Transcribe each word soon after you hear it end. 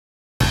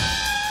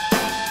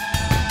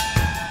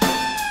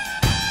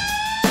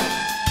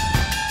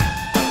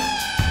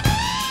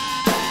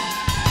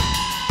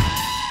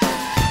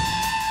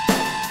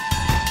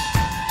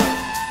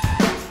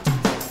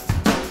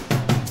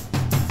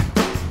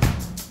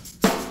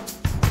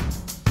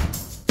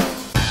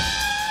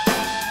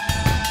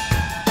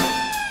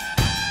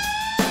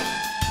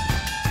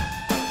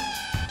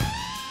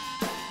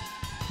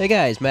Hey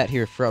guys, Matt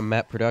here from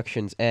Matt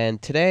Productions, and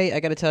today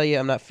I gotta tell you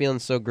I'm not feeling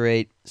so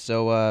great,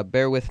 so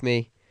bear with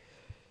me.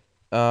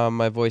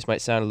 My voice might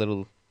sound a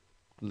little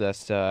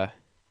less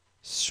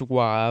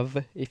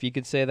suave, if you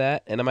could say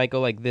that, and I might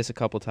go like this a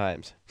couple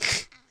times.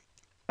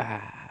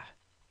 Ah.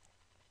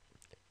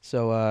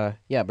 So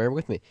yeah, bear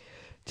with me.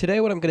 Today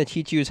what I'm gonna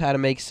teach you is how to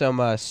make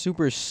some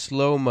super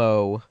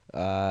slow-mo,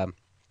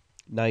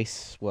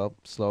 nice, well,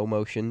 slow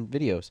motion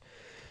videos.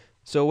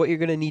 So what you're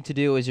gonna need to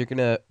do is you're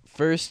gonna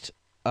first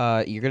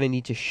you're gonna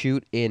need to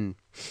shoot in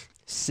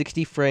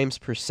 60 frames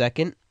per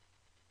second.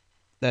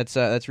 That's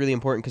really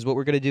important because what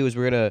we're gonna do is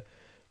when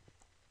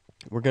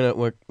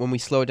we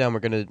slow it down, we're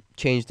gonna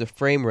change the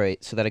frame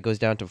rate so that it goes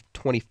down to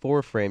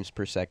 24 frames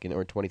per second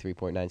or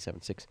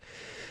 23.976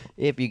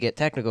 if you get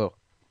technical,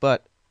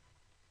 but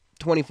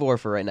 24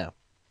 for right now.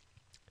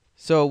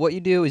 So what you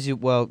do is you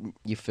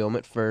film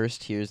it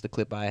first. Here's the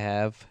clip I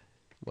have.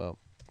 Well,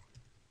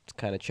 it's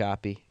kind of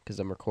choppy because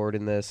I'm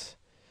recording this,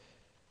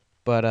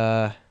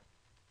 but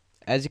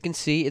as you can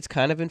see, it's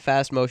kind of in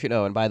fast motion.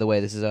 Oh, and by the way,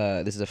 this is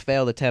a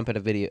failed attempt at a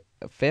video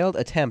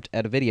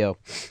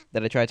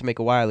that I tried to make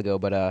a while ago,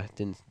 but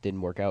didn't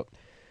work out.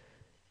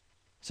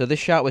 So this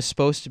shot was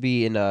supposed to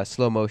be in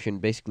slow motion.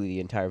 Basically, the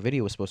entire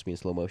video was supposed to be in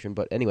slow motion.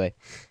 But anyway,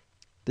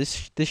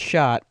 this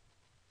shot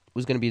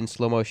was going to be in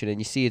slow motion, and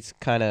you see it's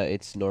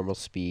normal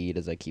speed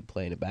as I keep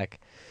playing it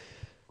back.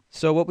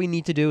 So what we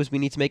need to do is we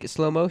need to make it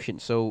slow motion.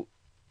 So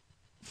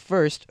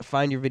first,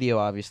 find your video.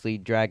 Obviously,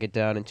 drag it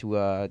down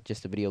into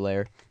just a video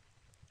layer.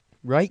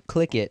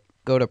 Right-click it,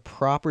 go to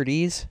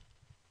Properties,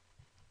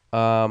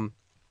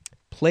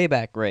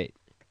 Playback Rate.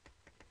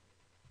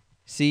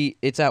 See,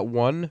 it's at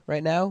 1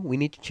 right now. We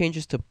need to change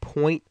this to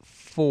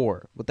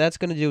 0.4. What that's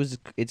going to do is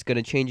it's going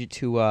to change it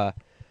to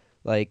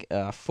like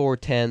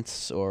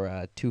 4/10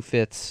 or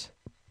 2/5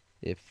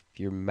 if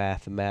you're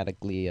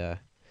mathematically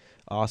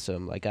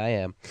awesome like I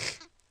am,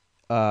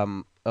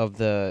 of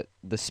the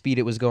speed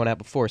it was going at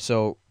before.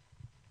 So,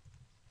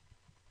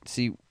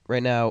 see,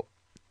 right now.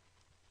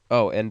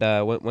 Oh, and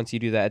once you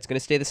do that, it's going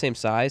to stay the same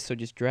size, so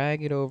just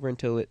drag it over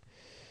until it,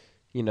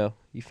 you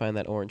find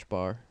that orange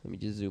bar. Let me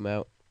just zoom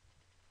out.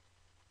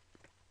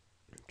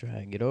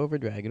 Drag it over,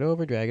 drag it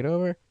over, drag it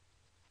over.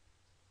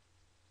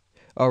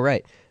 All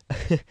right.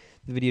 The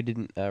video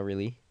didn't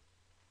really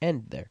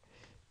end there.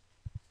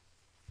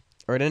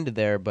 Or it ended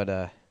there,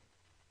 but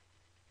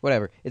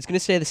whatever. It's going to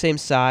stay the same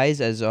size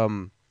as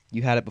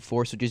you had it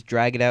before, so just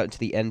drag it out into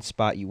the end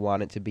spot you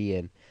want it to be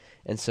in.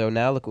 And so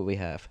now look what we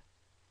have.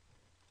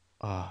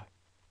 Ah,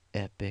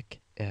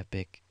 epic,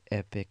 epic,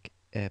 epic,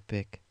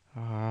 epic.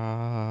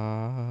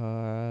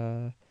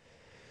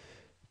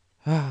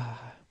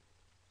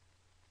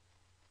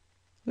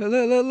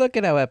 Look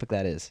at how epic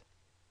that is.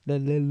 Look.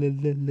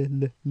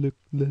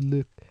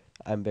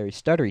 I'm very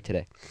stuttery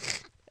today.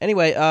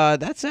 Anyway,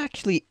 that's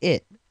actually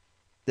it.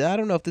 I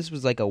don't know if this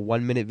was like a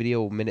 1-minute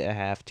video,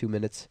 1.5, 2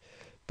 minutes,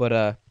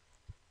 but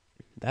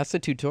that's the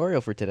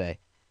tutorial for today.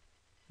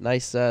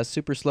 Nice,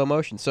 super slow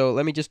motion. So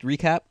let me just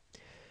recap.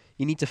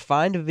 You need to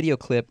find a video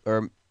clip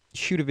or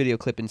shoot a video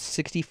clip in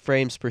 60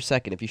 frames per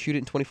second. If you shoot it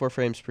in 24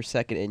 frames per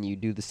second and you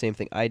do the same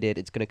thing I did,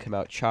 it's going to come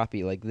out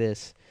choppy like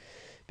this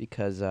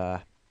because,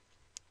 well,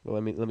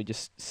 let me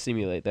just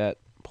simulate that.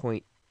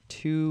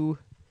 0.2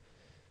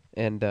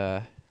 and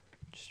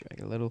just drag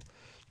it a little.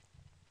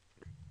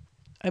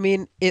 I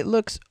mean, it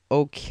looks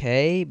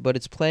okay, but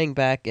it's playing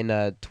back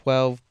in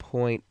 12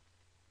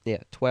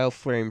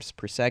 frames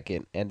per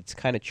second, and it's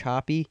kind of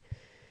choppy.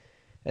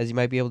 As you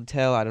might be able to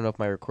tell, I don't know if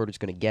my recorder's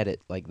going to get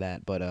it like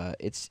that, but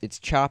it's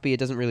choppy.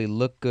 It doesn't really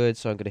look good,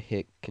 so I'm going to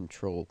hit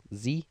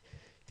Control-Z.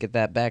 Get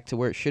that back to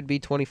where it should be,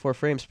 24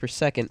 frames per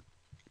second.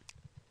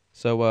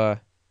 So,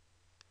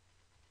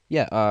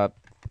 yeah,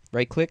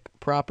 right-click,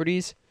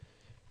 Properties,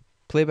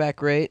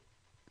 Playback Rate,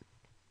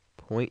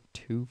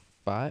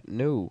 0.25,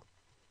 no,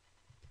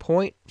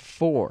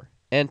 0.4,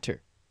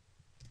 Enter.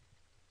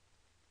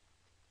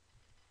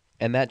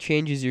 And that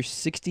changes your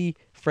 60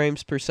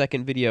 frames per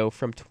second video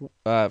from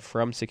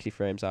 60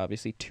 frames,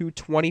 obviously, to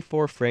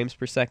 24 frames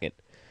per second.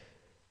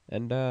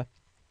 And,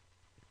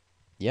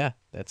 yeah,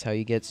 that's how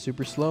you get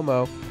super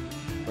slow-mo.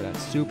 Or not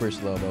super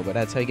slow-mo, but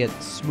that's how you get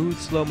smooth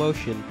slow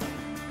motion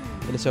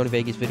in a Sony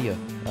Vegas video.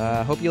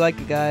 Hope you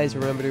like it, guys.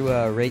 Remember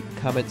to rate,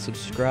 comment,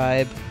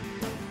 subscribe.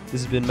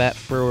 This has been Matt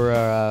for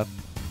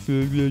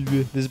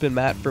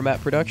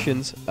Matt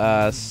Productions.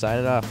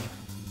 Signing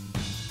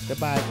off.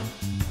 Goodbye.